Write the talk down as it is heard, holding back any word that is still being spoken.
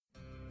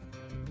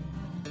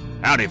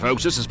Howdy,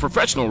 folks. This is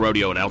professional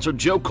rodeo announcer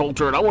Joe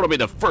Coulter, and I want to be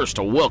the first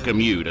to welcome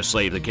you to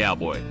Save the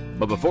Cowboy.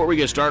 But before we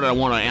get started, I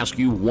want to ask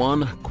you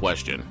one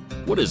question.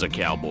 What is a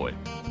cowboy?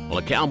 Well,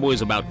 a cowboy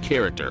is about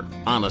character,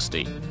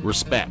 honesty,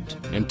 respect,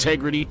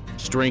 integrity,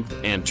 strength,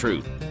 and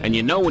truth. And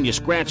you know when you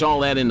scratch all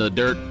that into the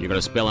dirt, you're going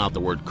to spell out the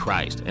word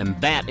Christ. And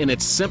that, in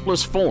its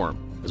simplest form,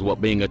 is what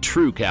being a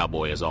true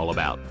cowboy is all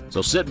about.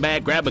 So sit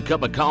back, grab a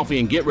cup of coffee,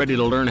 and get ready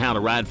to learn how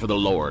to ride for the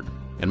Lord.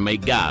 And may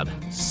God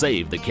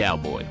save the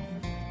cowboy.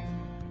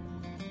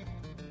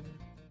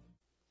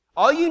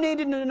 All you need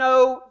to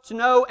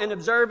know and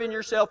observe in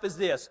yourself is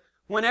this.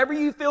 Whenever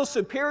you feel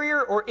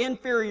superior or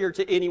inferior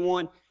to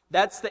anyone,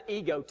 that's the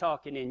ego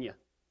talking in you.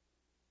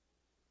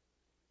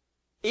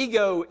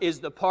 Ego is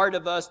the part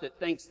of us that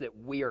thinks that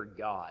we are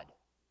God.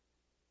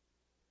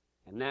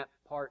 And that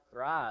part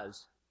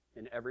thrives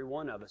in every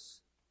one of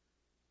us.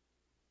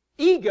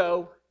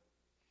 Ego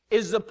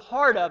is the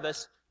part of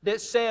us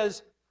that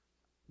says,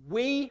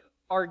 we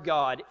are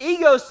God.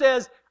 Ego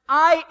says,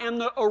 I am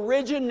the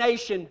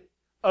origination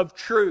of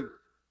truth.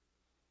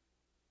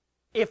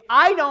 If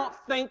I don't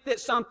think that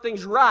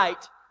something's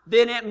right,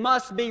 then it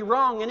must be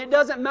wrong. And it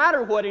doesn't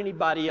matter what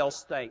anybody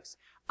else thinks.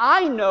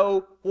 I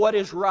know what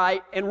is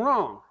right and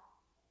wrong.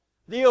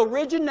 The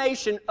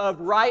origination of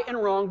right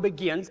and wrong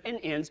begins and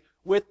ends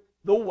with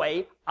the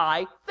way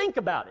I think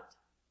about it.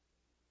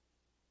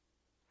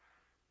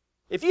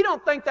 If you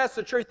don't think that's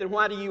the truth, then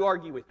why do you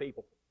argue with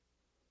people?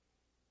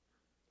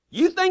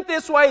 You think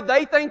this way,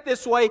 they think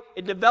this way,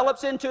 it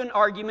develops into an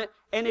argument,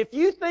 and if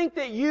you think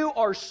that you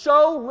are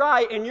so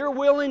right and you're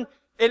willing,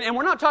 and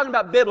we're not talking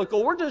about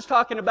biblical, we're just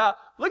talking about,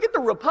 look at the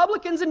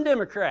Republicans and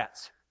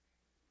Democrats.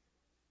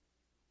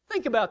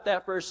 Think about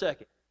that for a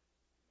second.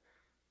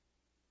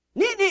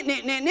 You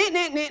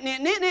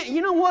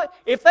know what?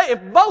 If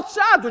both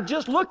sides would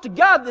just look to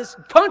God, this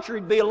country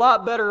would be a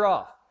lot better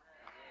off.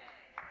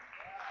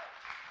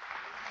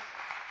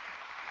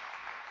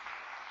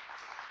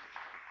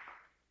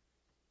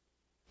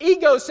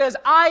 Ego says,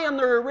 I am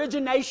the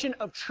origination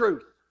of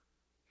truth.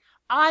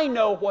 I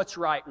know what's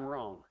right and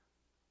wrong.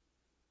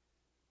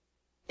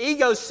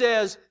 Ego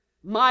says,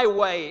 my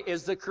way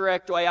is the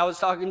correct way. I was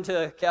talking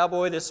to a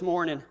cowboy this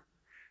morning.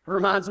 It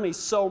reminds me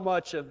so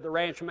much of the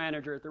ranch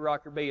manager at the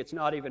Rocker Bee. It's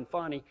not even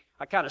funny.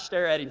 I kind of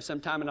stare at him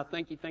sometime and I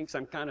think he thinks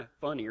I'm kind of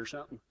funny or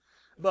something.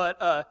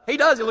 But he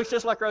does. He looks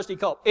just like Rusty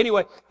Culp.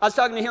 Anyway, I was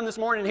talking to him this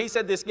morning and he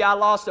said this guy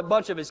lost a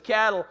bunch of his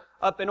cattle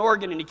up in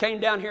Oregon and he came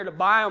down here to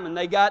buy them and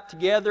they got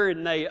together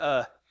and they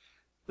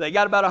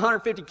got about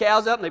 150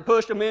 cows up and they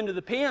pushed them into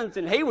the pens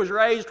and he was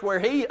raised where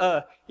they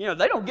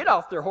don't get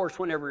off their horse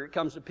whenever it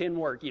comes to pen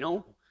work,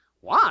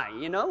 Why?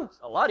 It's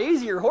a lot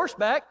easier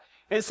horseback.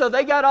 And so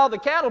they got all the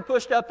cattle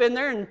pushed up in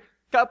there and a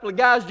couple of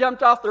guys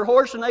jumped off their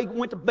horse and they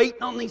went to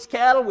beating on these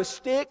cattle with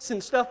sticks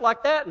and stuff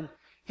like that. And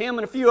him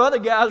and a few other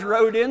guys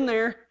rode in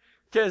there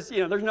because,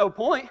 there's no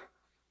point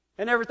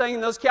and everything.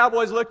 And those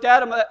cowboys looked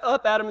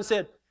up at him and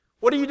said,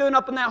 what are you doing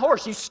up on that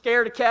horse? You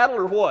scared of cattle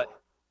or what?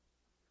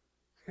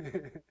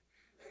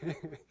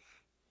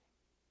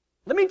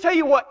 Let me tell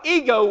you what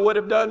ego would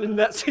have done in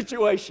that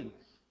situation.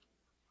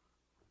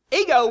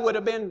 Ego would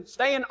have been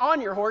staying on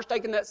your horse,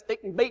 taking that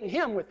stick and beating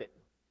him with it.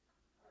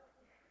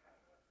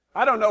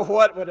 I don't know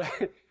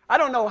I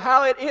don't know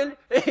how it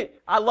ended.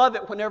 I love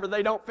it whenever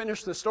they don't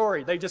finish the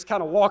story. They just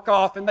kind of walk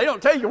off and they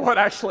don't tell you what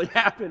actually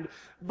happened.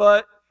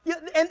 But,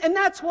 and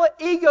that's what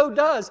ego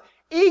does.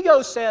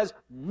 Ego says,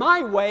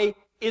 my way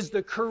is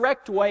the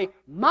correct way.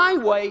 My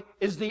way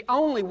is the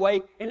only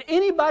way. And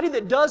anybody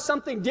that does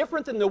something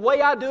different than the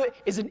way I do it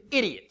is an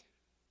idiot.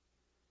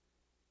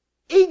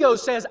 Ego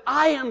says,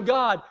 I am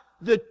God.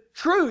 The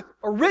truth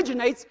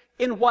originates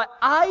in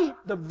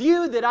the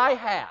view that I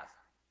have.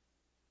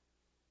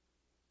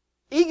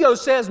 Ego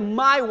says,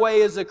 my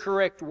way is the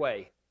correct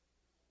way.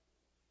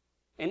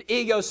 And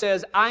ego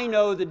says, I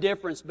know the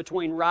difference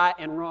between right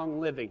and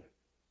wrong living.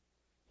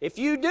 If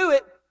you do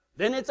it,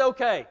 then it's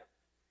okay.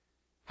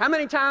 How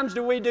many times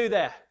do we do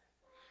that?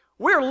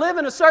 We're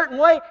living a certain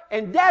way,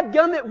 and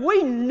dadgummit,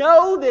 we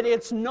know that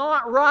it's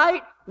not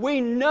right.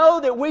 We know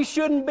that we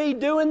shouldn't be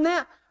doing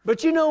that.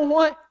 But you know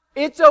what?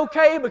 It's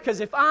okay, because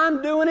if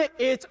I'm doing it,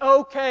 it's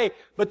okay.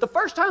 But the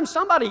first time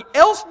somebody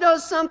else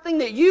does something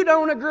that you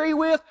don't agree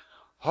with,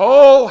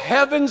 oh,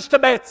 heavens to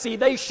Betsy,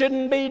 they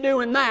shouldn't be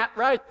doing that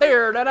right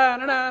there.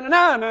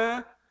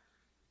 Da-da-da-da-da-da.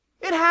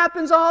 It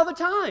happens all the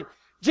time.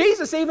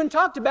 Jesus even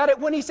talked about it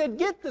when he said,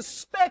 get the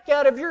speck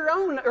out of your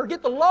own, or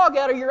get the log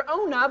out of your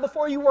own eye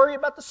before you worry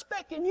about the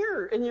speck in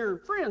your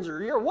friends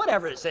or your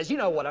whatever it says. You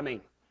know what I mean.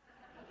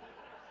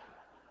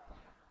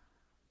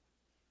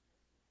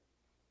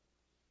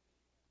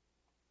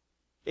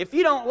 If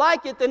you don't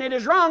like it, then it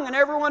is wrong, and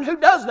everyone who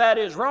does that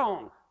is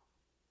wrong.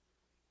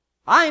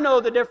 I know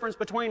the difference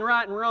between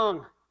right and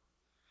wrong.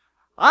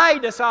 I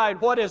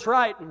decide what is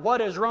right and what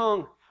is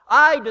wrong.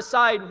 I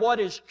decide what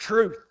is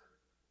truth.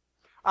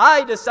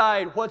 I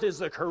decide what is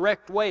the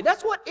correct way.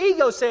 That's what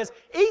ego says.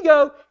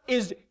 Ego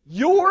is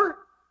your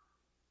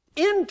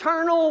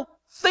internal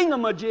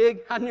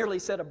thingamajig. I nearly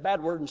said a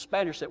bad word in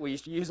Spanish that we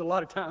used to use a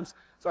lot of times.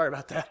 Sorry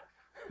about that.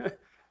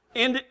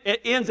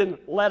 It ends in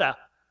letta.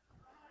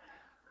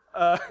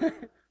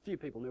 Few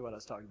people knew what I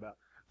was talking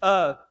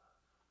about.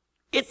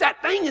 It's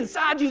that thing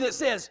inside you that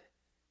says,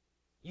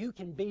 you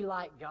can be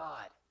like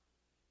God.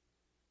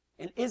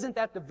 And isn't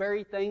that the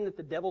very thing that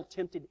the devil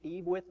tempted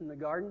Eve with in the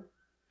garden?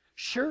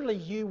 Surely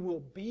you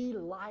will be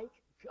like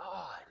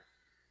God.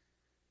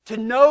 To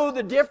know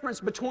the difference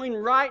between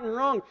right and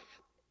wrong.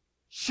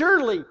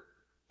 Surely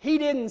He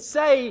didn't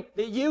say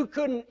that you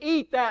couldn't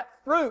eat that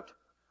fruit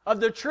of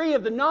the tree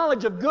of the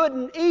knowledge of good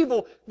and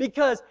evil,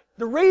 because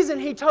the reason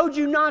He told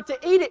you not to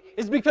eat it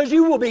is because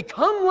you will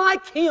become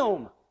like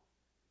Him.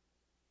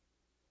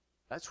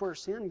 That's where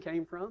sin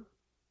came from.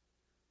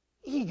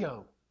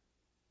 Ego.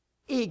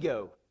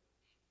 Ego.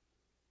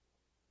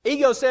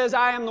 Ego says,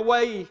 I am the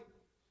way,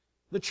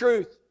 the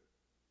truth,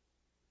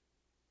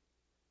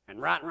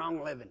 and right and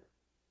wrong living.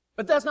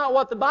 But that's not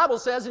what the Bible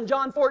says in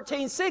John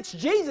 14:6.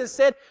 Jesus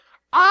said,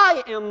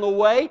 I am the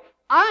way,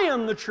 I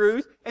am the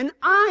truth, and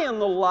I am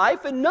the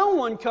life, and no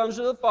one comes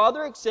to the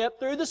Father except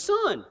through the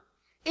Son.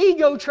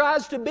 Ego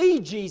tries to be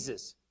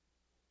Jesus.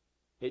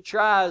 It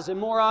tries, and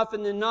more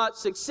often than not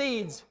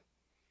succeeds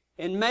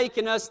in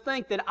making us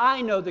think that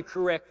I know the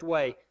correct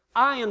way.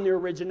 I am the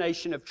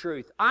origination of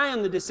truth. I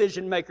am the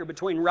decision maker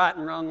between right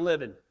and wrong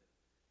living.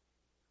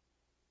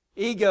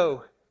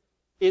 Ego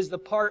is the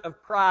part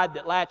of pride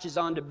that latches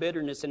onto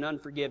bitterness and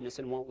unforgiveness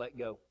and won't let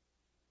go.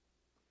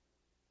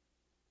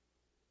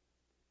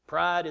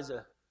 Pride is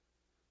a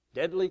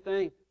deadly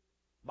thing.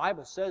 The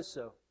Bible says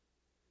so.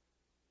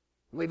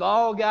 We've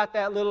all got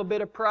that little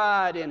bit of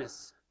pride in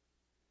us.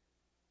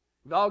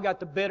 We've all got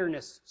the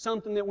bitterness,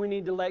 something that we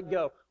need to let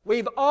go.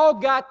 We've all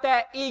got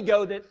that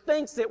ego that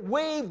thinks that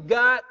we've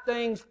got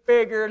things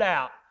figured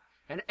out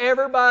and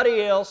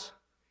everybody else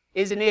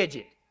is an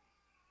idiot.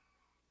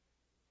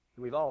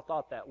 We've all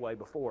thought that way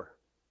before.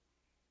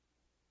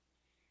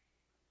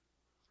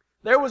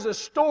 There was a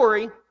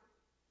story,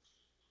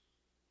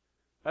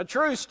 a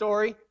true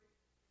story,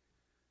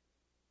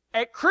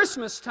 at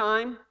Christmas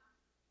time.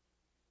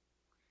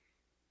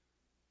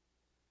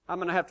 I'm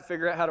going to have to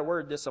figure out how to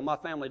word this so my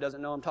family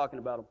doesn't know I'm talking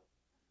about them.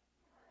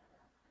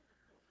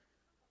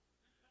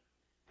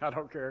 I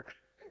don't care.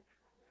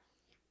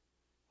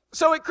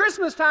 So at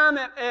Christmas time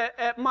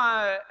at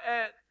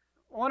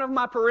one of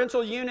my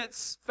parental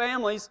unit's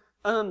families,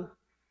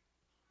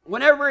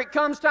 whenever it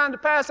comes time to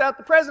pass out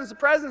the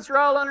presents are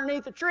all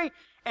underneath the tree,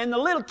 and the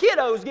little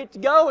kiddos get to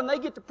go and they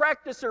get to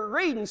practice their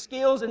reading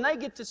skills and they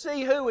get to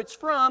see who it's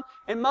from,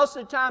 and most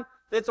of the time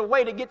it's a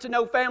way to get to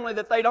know family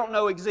that they don't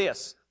know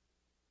exists.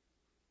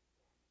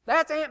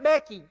 That's Aunt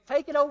Becky.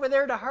 Take it over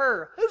there to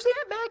her. Who's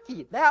Aunt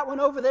Becky? That one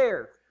over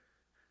there.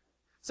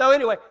 So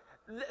anyway,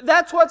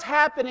 that's what's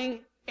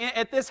happening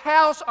at this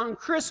house on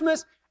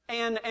Christmas,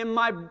 and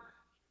my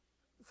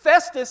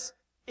Festus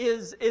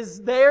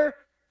is there,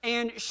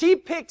 and she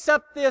picks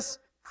up this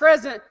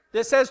present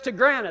that says to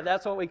Grana.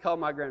 That's what we call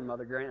my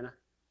grandmother, Grana.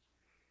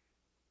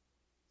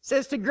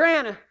 Says to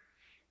Grana.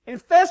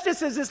 And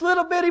Festus is this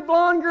little bitty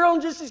blonde girl,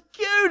 just as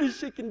cute as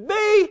she can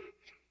be.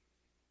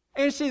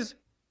 And she's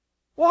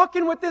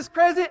walking with this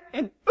present,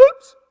 and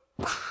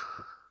oops,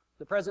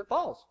 the present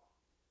falls.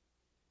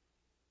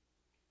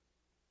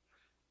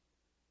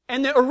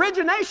 And the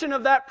origination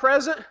of that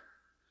present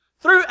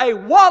threw a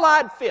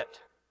wall-eyed fit.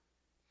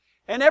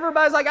 And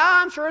everybody's like,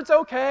 I'm sure it's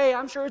okay,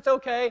 I'm sure it's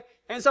okay.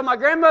 And so my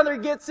grandmother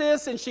gets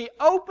this, and she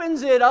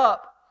opens it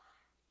up.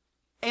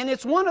 And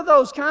it's one of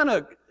those kind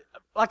of,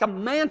 like a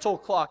mantle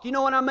clock. You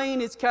know what I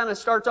mean? It kind of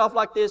starts off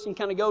like this and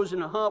kind of goes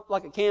in a hump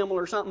like a camel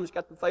or something. It's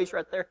got the face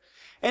right there.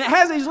 And it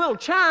has these little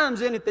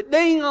chimes in it that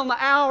ding on the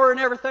hour and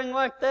everything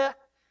like that.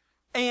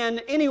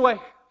 And anyway,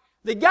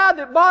 the guy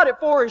that bought it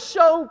for her is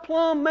so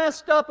plumb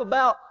messed up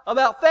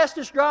about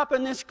Festus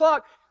dropping this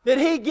clock that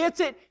he gets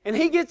it and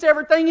he gets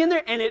everything in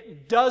there and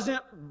it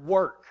doesn't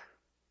work.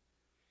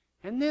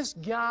 And this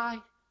guy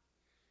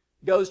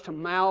goes to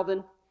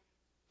mouthing.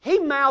 He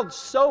mouthed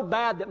so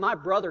bad that my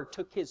brother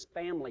took his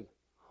family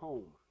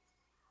home.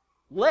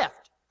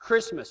 Left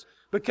Christmas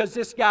because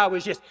this guy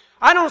was just,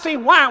 I don't see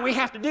why we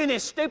have to do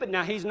this stupid.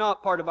 Now, he's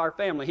not part of our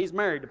family. He's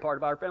married to part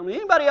of our family.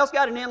 Anybody else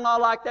got an in-law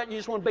like that you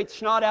just want to beat the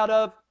snot out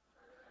of?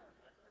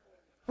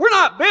 We're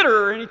not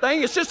bitter or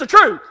anything. It's just the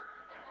truth.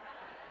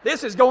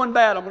 This is going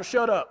bad. I'm going to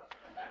shut up.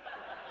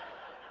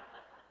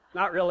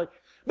 Not really.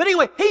 But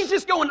anyway, he's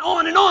just going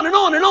on and on and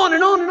on and on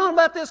and on and on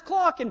about this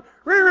clock. And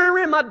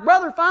my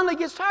brother finally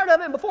gets tired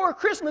of it. And before a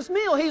Christmas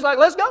meal, he's like,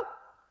 let's go.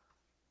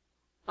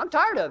 I'm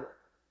tired of it.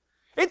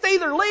 It's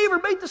either leave or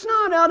beat the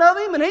snot out of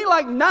him. And he's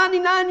like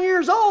 99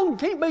 years old and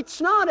can't beat the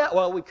snot out.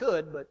 Well, we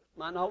could, but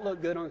might not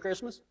look good on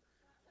Christmas.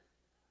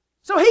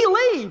 So he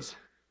leaves.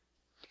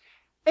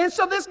 And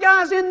so this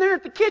guy's in there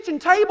at the kitchen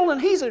table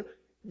and he's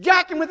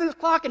jacking with his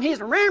clock and he's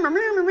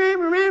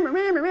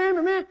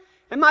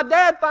and my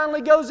dad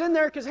finally goes in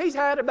there because he's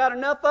had about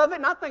enough of it,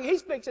 and I think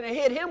he's fixing to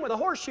hit him with a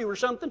horseshoe or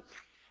something.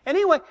 And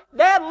anyway,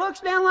 Dad looks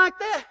down like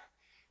that,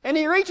 and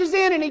he reaches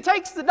in and he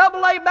takes the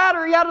AA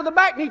battery out of the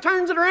back and he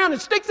turns it around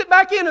and sticks it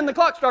back in and the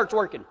clock starts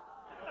working.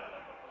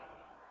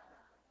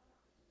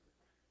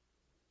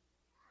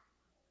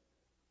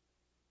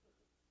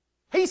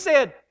 He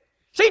said,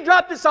 she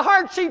dropped it so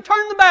hard she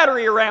turned the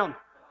battery around.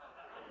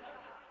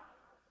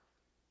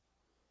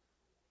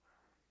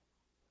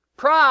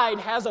 Pride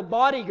has a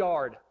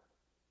bodyguard.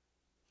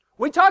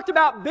 We talked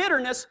about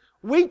bitterness.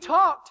 What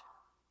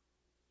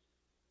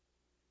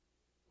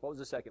was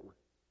the second one?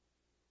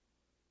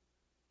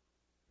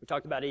 We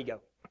talked about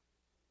ego.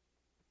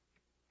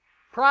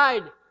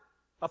 Pride,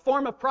 a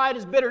form of pride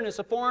is bitterness,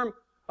 a form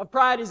of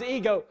pride is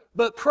ego.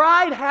 But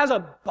pride has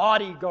a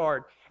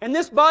bodyguard. And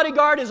this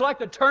bodyguard is like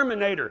the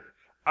Terminator.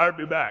 I'll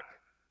be back.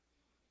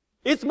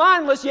 It's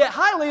mindless yet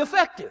highly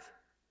effective.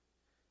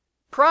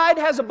 Pride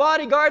has a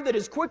bodyguard that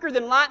is quicker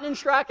than lightning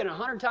strike and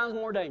 100 times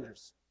more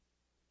dangerous.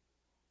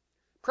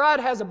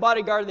 Pride has a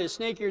bodyguard that is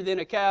sneakier than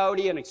a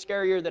coyote and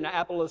scarier than an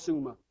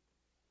Appalosuma.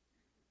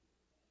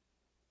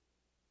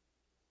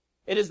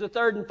 It is the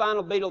third and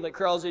final beetle that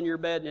crawls in your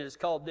bed, and it is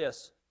called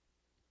this: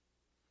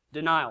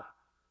 denial.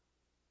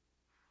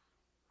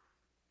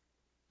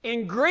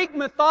 In Greek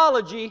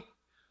mythology,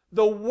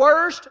 the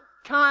worst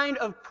kind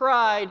of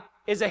pride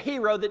is a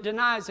hero that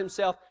denies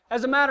himself.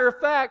 As a matter of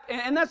fact,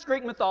 and that's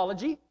Greek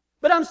mythology,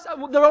 but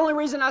the only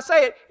reason I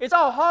say it, it's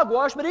all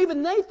hogwash, but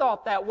even they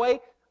thought that way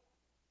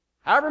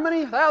however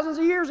many thousands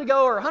of years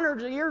ago or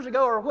hundreds of years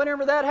ago or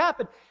whenever that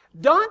happened.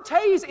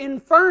 Dante's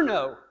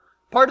Inferno,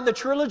 part of the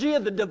trilogy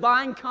of the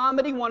Divine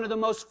Comedy, one of the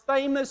most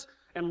famous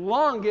and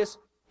longest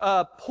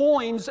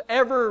poems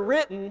ever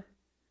written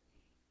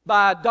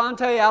by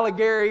Dante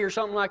Alighieri or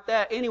something like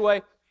that.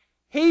 Anyway,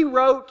 he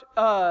wrote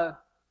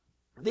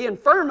the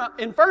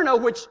Inferno,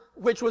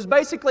 which was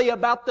basically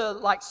about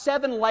the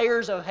 7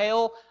 layers of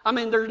hell. I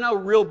mean, there's no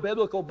real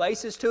biblical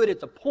basis to it.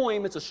 It's a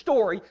poem, it's a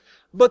story.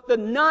 But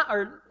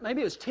or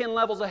maybe it was 10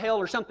 levels of hell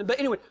or something. But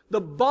anyway,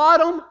 the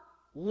bottom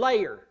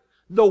layer,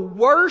 the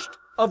worst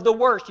of the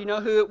worst, you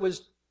know who it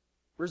was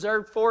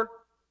reserved for?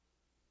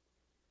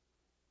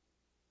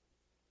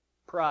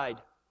 Pride.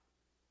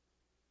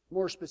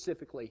 More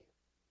specifically,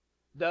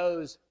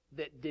 those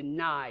that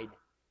denied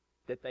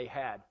that they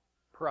had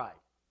pride.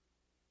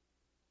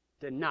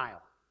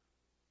 Denial.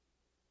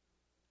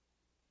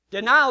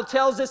 Denial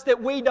tells us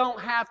that we don't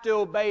have to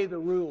obey the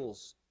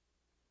rules.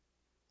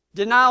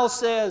 Denial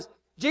says,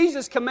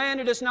 Jesus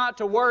commanded us not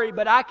to worry,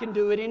 but I can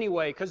do it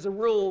anyway because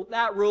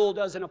that rule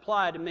doesn't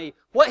apply to me.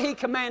 What He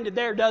commanded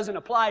there doesn't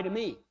apply to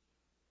me.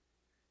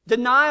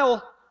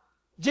 Denial,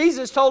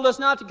 Jesus told us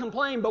not to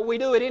complain, but we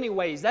do it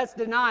anyways. That's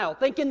denial.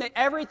 Thinking that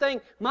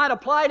everything might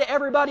apply to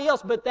everybody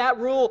else, but that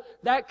rule,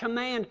 that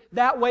command,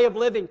 that way of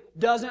living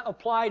doesn't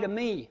apply to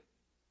me.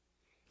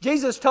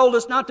 Jesus told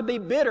us not to be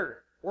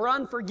bitter or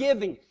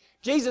unforgiving.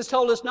 Jesus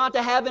told us not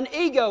to have an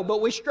ego,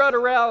 but we strut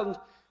around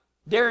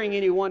daring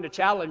anyone to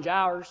challenge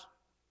ours.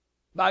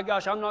 By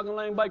gosh, I'm not going to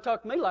let anybody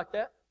talk to me like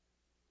that.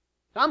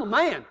 I'm a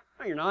man.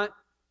 No, you're not.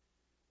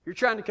 You're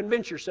trying to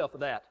convince yourself of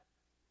that.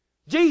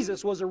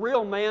 Jesus was a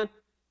real man.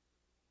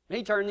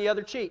 He turned the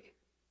other cheek.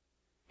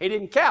 He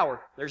didn't cower.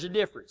 There's a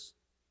difference.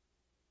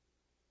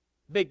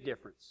 Big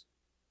difference.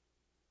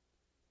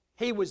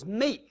 He was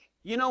meek.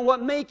 You know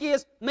what meek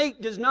is?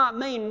 Meek does not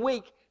mean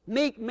weak.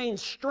 Meek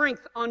means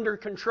strength under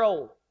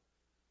control.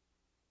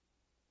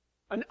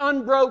 An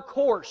unbroke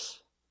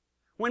horse.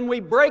 When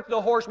we break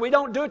the horse, we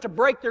don't do it to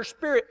break their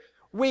spirit.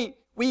 We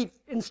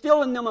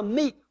instill in them a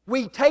meek.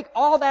 We take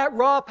all that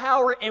raw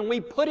power and we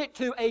put it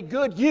to a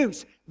good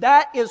use.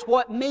 That is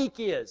what meek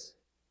is.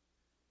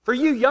 For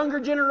you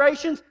younger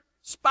generations,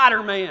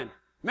 Spider-Man.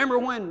 Remember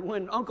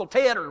when Uncle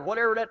Ted or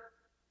whatever that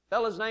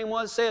fella's name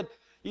was said,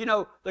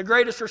 the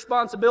greatest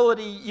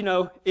responsibility,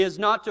 is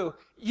not to,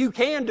 you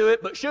can do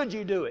it, but should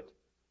you do it?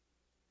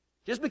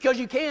 Just because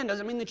you can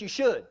doesn't mean that you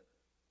should.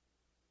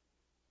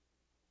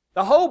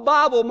 The whole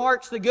Bible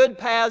marks the good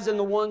paths and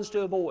the ones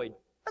to avoid.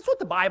 That's what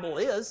the Bible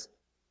is.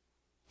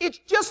 It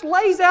just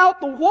lays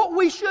out what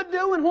we should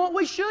do and what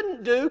we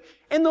shouldn't do.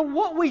 And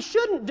what we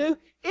shouldn't do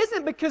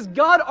isn't because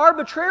God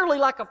arbitrarily,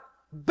 like a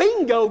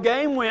bingo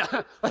game, went,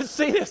 let's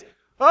see this.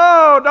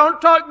 Oh,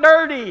 don't talk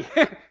dirty.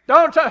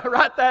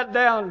 Write that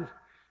down.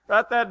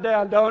 Write that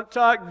down. Don't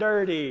talk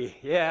dirty.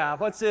 Yeah,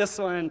 what's this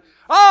one?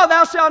 Oh,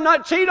 thou shalt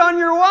not cheat on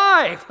your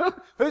wife.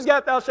 Who's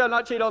got thou shalt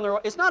not cheat on their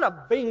wife? It's not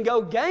a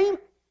bingo game.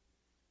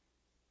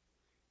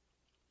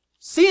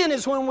 Sin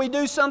is when we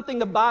do something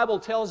the Bible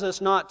tells us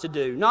not to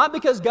do. Not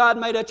because God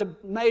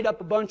made up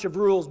a bunch of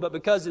rules, but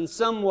because in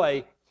some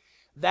way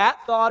that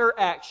thought or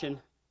action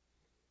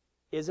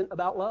isn't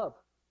about love.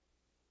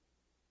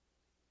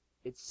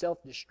 It's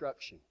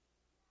self-destruction.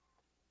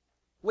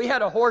 We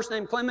had a horse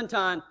named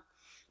Clementine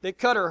that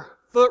cut her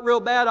foot real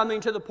bad.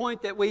 To the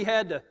point that we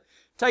had to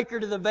take her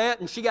to the vet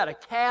and she got a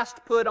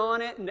cast put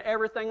on it and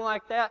everything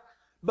like that.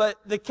 But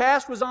the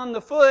cast was on the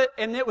foot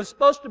and it was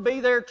supposed to be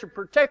there to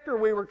protect her.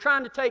 We were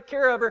trying to take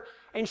care of her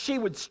and she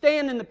would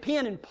stand in the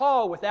pen and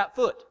paw with that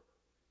foot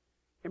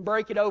and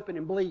break it open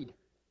and bleed.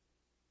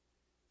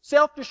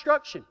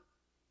 Self-destruction.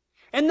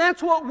 And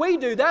that's what we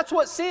do. That's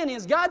what sin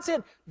is. God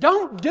said,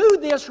 don't do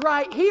this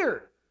right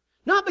here.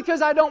 Not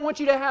because I don't want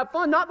you to have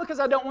fun, not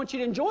because I don't want you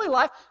to enjoy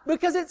life,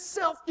 because it's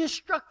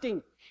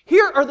self-destructing.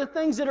 Here are the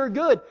things that are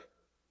good.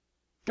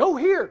 Go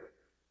here.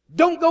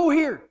 Don't go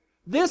here.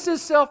 This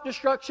is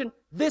self-destruction.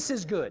 This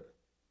is good.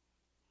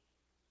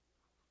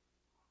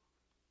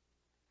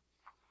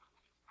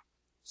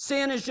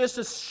 Sin is just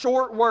a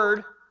short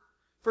word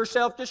for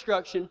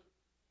self-destruction.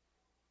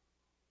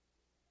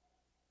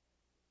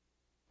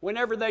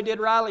 Whenever they did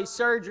Riley's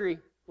surgery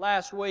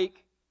last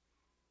week,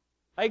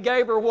 they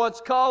gave her what's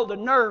called a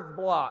nerve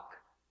block.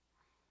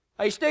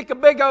 They stick a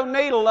big old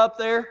needle up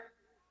there,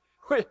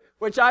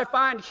 which I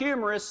find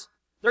humorous.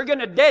 They're going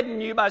to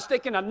deaden you by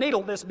sticking a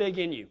needle this big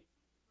in you.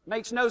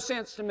 Makes no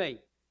sense to me.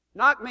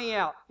 Knock me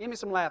out. Give me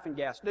some laughing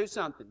gas. Do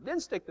something. Then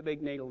stick the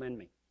big needle in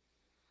me.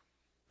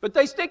 But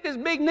they stick this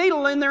big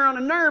needle in there on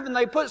a nerve and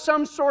they put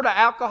some sort of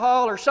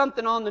alcohol or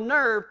something on the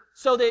nerve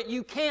so that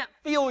you can't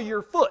feel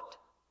your foot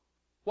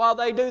while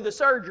they do the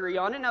surgery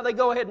on it. Now they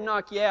go ahead and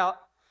knock you out.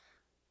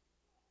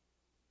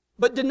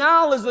 But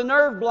denial is the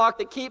nerve block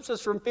that keeps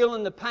us from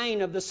feeling the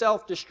pain of the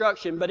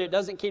self-destruction, but it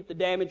doesn't keep the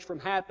damage from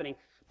happening.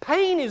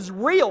 Pain is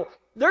real.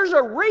 There's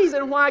a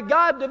reason why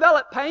God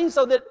developed pain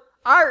so that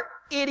our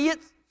idiot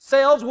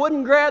selves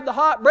wouldn't grab the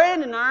hot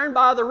branding iron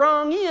by the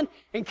wrong end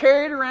and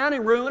carry it around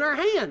and ruin our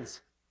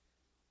hands.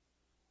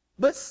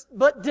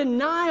 But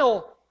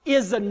denial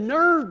is a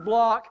nerve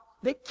block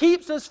that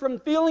keeps us from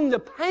feeling the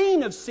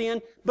pain of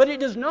sin, but it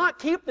does not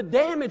keep the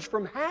damage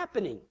from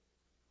happening.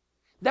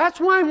 That's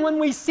why when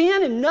we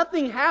sin and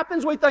nothing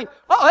happens, we think,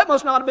 oh, that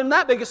must not have been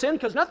that big a sin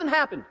because nothing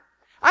happened.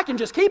 I can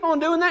just keep on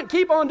doing that and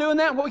keep on doing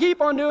that and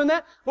keep on doing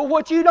that. But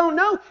what you don't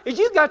know is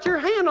you've got your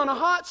hand on a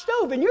hot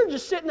stove and you're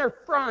just sitting there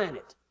frying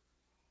it.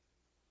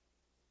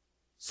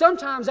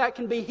 Sometimes that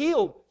can be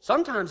healed.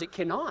 Sometimes it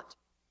cannot.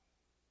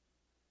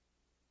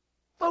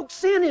 Folks,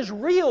 sin is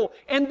real,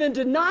 and the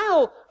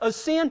denial of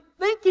sin,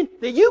 thinking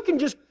that you can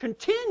just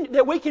continue,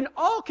 that we can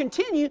all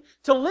continue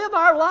to live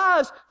our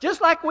lives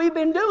just like we've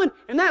been doing,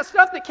 and that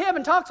stuff that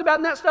Kevin talks about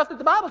and that stuff that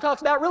the Bible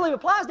talks about really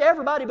applies to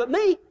everybody but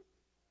me.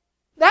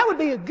 That would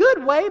be a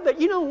good way, but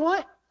you know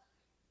what?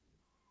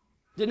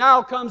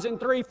 Denial comes in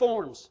three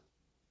forms.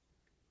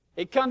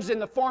 It comes in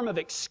the form of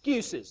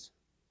excuses.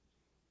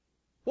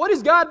 What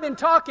has God been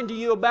talking to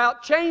you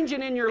about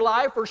changing in your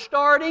life or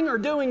starting or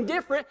doing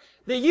different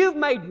that you've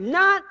made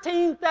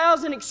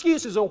 19,000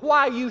 excuses of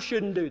why you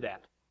shouldn't do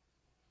that?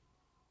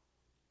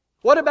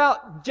 What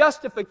about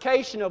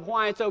justification of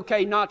why it's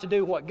okay not to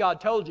do what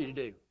God told you to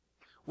do?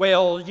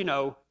 Well, you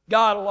know,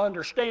 God will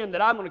understand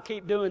that I'm going to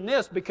keep doing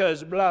this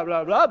because blah,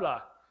 blah, blah,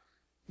 blah.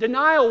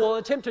 Denial will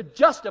attempt to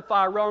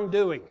justify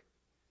wrongdoing.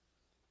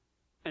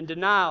 And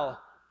denial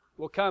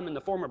will come in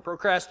the form of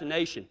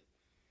procrastination.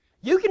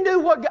 You can do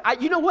what,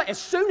 you know what, as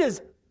soon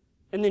as,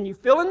 and then you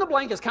fill in the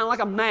blank, it's kind of like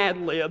a Mad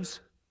Libs.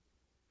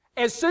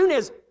 As soon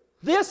as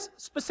this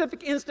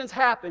specific instance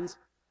happens,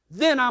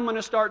 then I'm going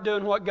to start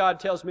doing what God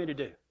tells me to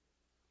do.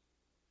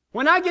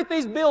 When I get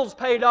these bills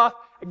paid off,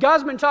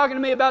 God's been talking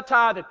to me about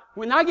tithing.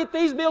 When I get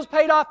these bills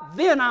paid off,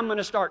 then I'm going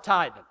to start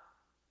tithing.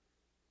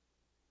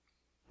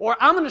 Or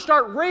I'm going to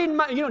start reading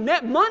my,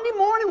 Monday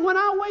morning when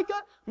I wake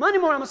up, Monday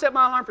morning I'm going to set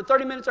my alarm for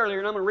 30 minutes earlier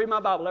and I'm going to read my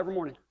Bible every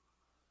morning.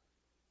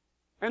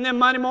 And then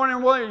Monday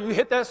morning, well, you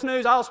hit that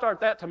snooze, I'll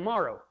start that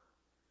tomorrow.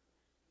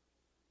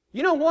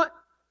 You know what?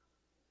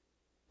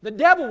 The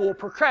devil will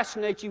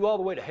procrastinate you all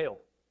the way to hell.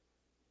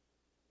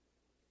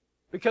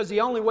 Because the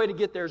only way to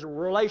get there is a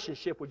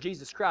relationship with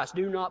Jesus Christ.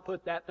 Do not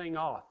put that thing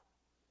off.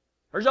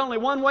 There's only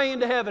one way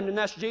into heaven, and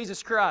that's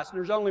Jesus Christ. And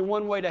there's only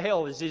one way to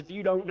hell, is if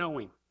you don't know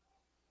Him.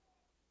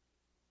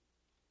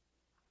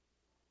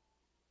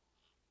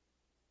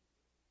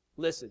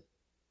 Listen.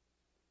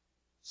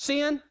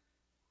 Sin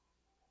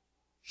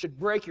should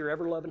break your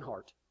ever-loving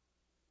heart.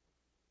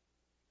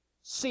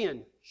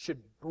 Sin should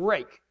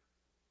break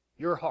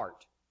your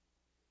heart.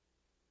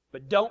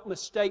 But don't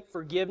mistake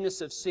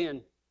forgiveness of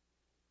sin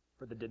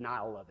for the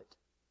denial of it.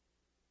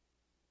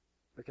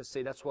 Because,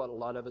 see, that's what a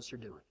lot of us are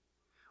doing.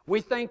 We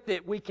think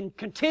that we can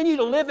continue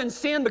to live in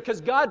sin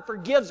because God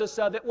forgives us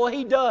of it. Well,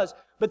 He does.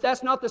 But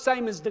that's not the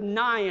same as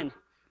denying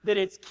that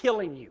it's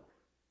killing you.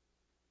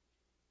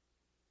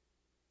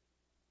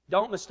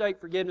 Don't mistake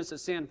forgiveness of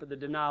sin for the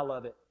denial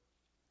of it.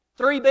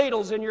 3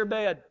 Beatles in your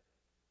bed.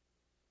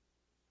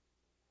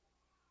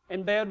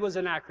 And bed was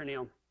an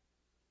acronym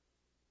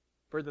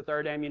for the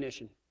third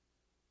ammunition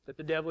that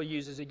the devil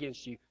uses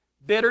against you.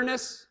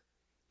 Bitterness,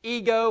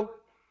 ego,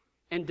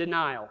 and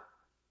denial.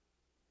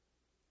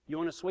 You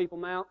want to sweep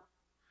them out?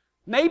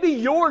 Maybe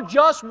you're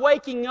just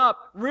waking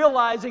up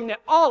realizing that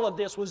all of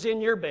this was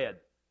in your bed.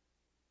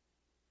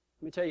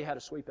 Let me tell you how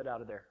to sweep it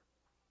out of there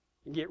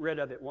and get rid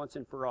of it once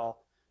and for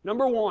all.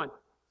 Number 1,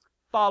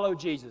 follow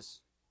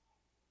Jesus.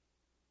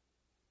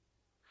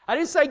 I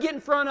didn't say get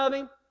in front of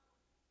Him.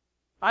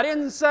 I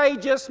didn't say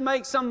just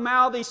make some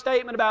mouthy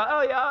statement about,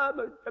 oh yeah,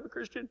 I'm a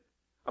Christian.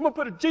 I'm going to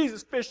put a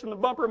Jesus fish in the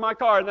bumper of my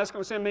car and that's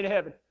going to send me to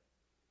heaven.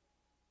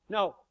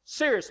 No,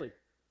 seriously,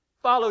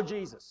 follow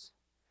Jesus.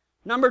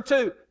 Number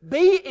 2,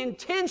 be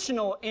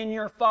intentional in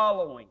your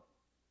following.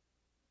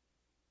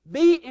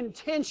 Be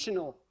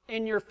intentional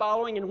in your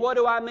following. And what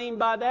do I mean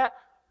by that?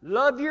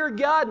 Love your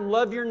God and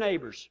love your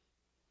neighbors.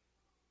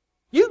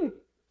 You can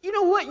You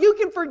know what? You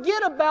can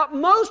forget about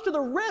most of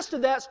the rest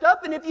of that stuff,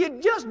 and if you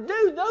just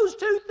do those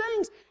two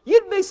things,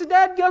 you'd be so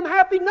dadgum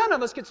happy none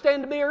of us could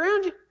stand to be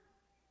around you.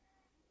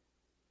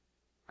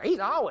 He's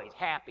always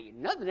happy.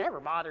 Nothing ever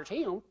bothers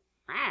him.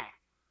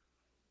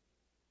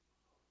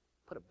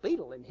 Put a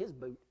beetle in his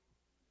boot.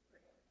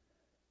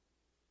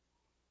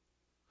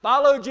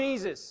 Follow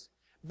Jesus.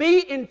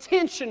 Be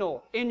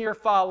intentional in your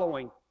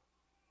following.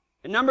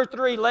 And number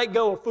 3, let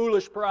go of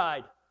foolish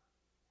pride.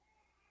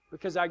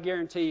 Because I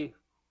guarantee you,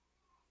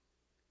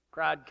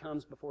 pride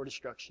comes before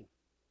destruction.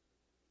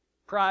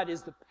 Pride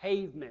is the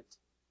pavement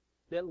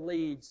that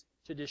leads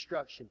to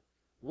destruction.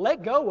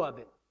 Let go of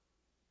it.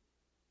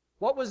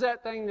 What was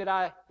that thing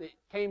that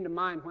came to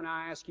mind when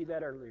I asked you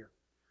that earlier?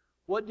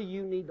 What do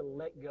you need to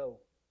let go?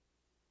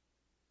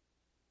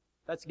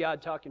 That's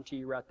God talking to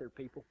you right there,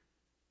 people.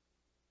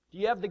 Do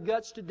you have the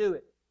guts to do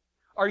it?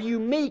 Are you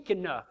meek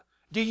enough?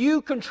 Do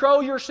you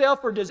control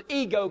yourself, or does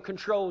ego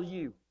control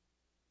you?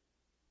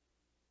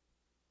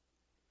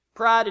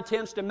 Pride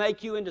attempts to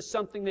make you into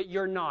something that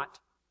you're not.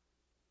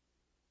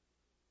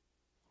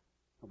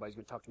 Nobody's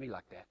going to talk to me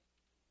like that.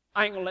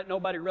 I ain't going to let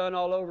nobody run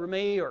all over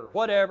me, or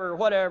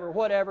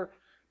whatever.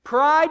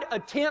 Pride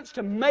attempts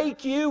to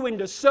make you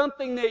into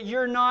something that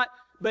you're not,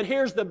 but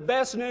here's the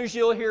best news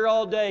you'll hear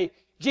all day.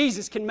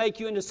 Jesus can make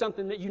you into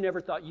something that you never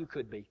thought you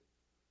could be.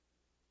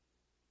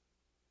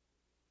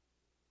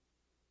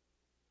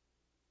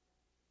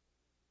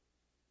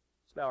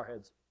 Let's bow our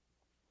heads.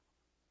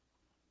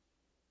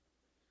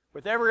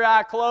 With every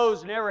eye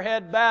closed and every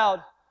head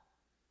bowed,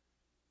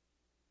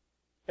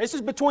 this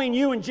is between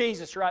you and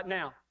Jesus right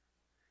now.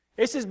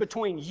 This is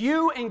between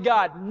you and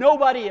God,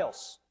 nobody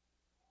else.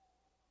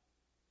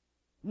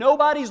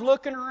 Nobody's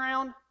looking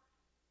around.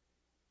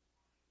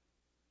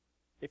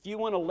 If you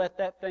want to let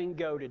that thing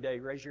go today,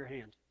 raise your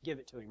hand. Give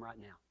it to Him right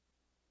now.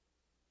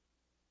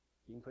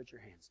 You can put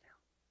your hands down.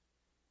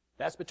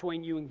 That's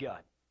between you and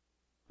God.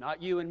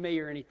 Not you and me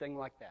or anything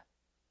like that.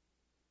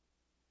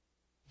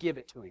 Give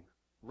it to Him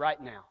right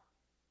now.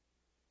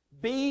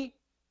 Be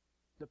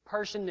the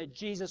person that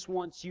Jesus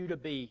wants you to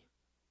be.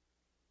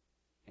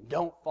 And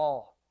don't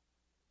fall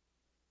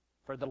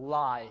for the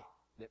lie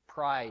that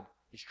pride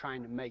is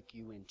trying to make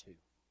you into.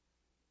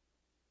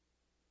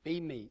 Be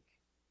meek.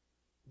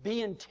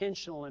 Be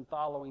intentional in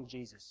following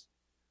Jesus.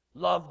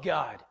 Love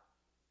God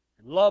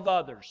and love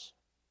others.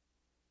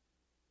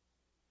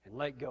 And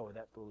let go of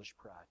that foolish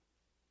pride.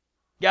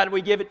 God,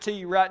 we give it to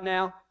you right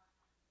now.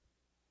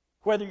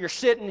 Whether you're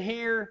sitting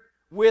here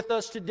with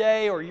us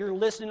today, or you're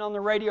listening on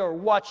the radio, or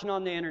watching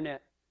on the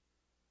internet.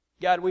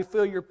 God, we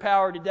feel your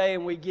power today,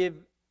 and we give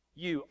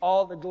you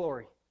all the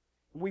glory.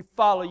 We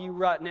follow you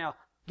right now.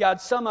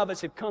 God, some of us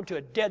have come to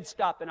a dead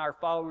stop in our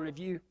following of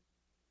you,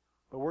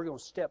 but we're going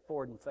to step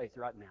forward in faith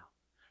right now.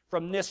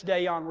 From this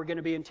day on, we're going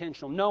to be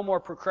intentional. No more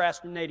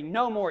procrastinating,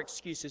 no more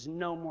excuses,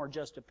 no more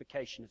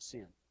justification of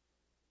sin.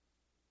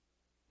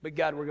 But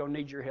God, we're going to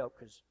need your help,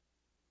 because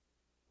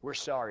we're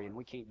sorry and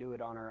we can't do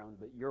it on our own.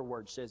 But your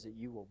word says that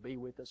you will be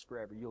with us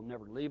forever. You'll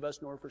never leave us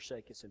nor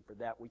forsake us, and for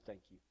that we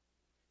thank you.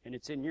 And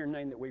it's in your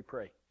name that we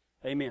pray.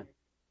 Amen.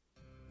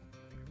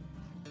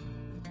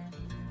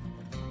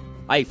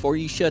 Hey, before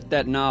you shut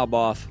that knob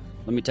off,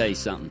 let me tell you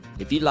something.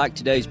 If you like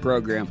today's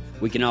program,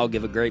 we can all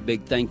give a great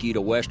big thank you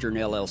to Western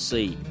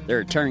LLC.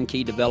 They're a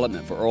turnkey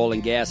development for oil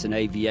and gas and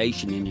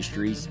aviation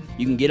industries.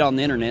 You can get on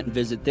the internet and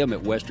visit them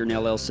at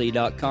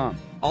westernllc.com.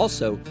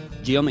 Also,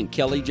 Jim and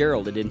Kelly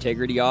Gerald at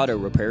Integrity Auto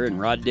Repair and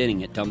Rod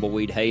Denning at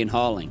Tumbleweed Hay and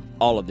Hauling.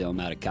 All of them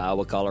out of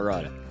Kiowa,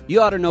 Colorado.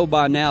 You ought to know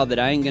by now that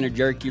I ain't going to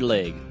jerk your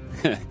leg.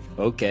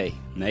 Okay,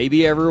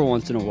 maybe every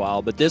once in a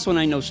while, but this one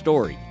ain't no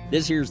story.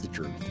 This here's the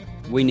truth.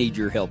 We need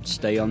your help to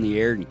stay on the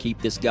air and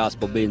keep this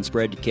gospel being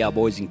spread to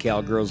cowboys and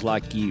cowgirls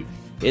like you.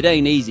 It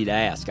ain't easy to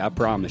ask, I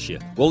promise you.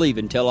 We'll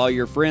even tell all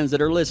your friends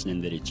that are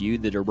listening that it's you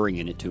that are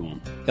bringing it to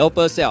them. Help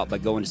us out by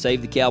going to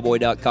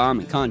SaveTheCowboy.com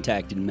and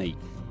contacting me.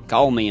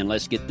 Call me and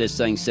let's get this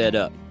thing set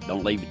up.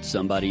 Don't leave it to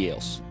somebody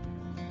else.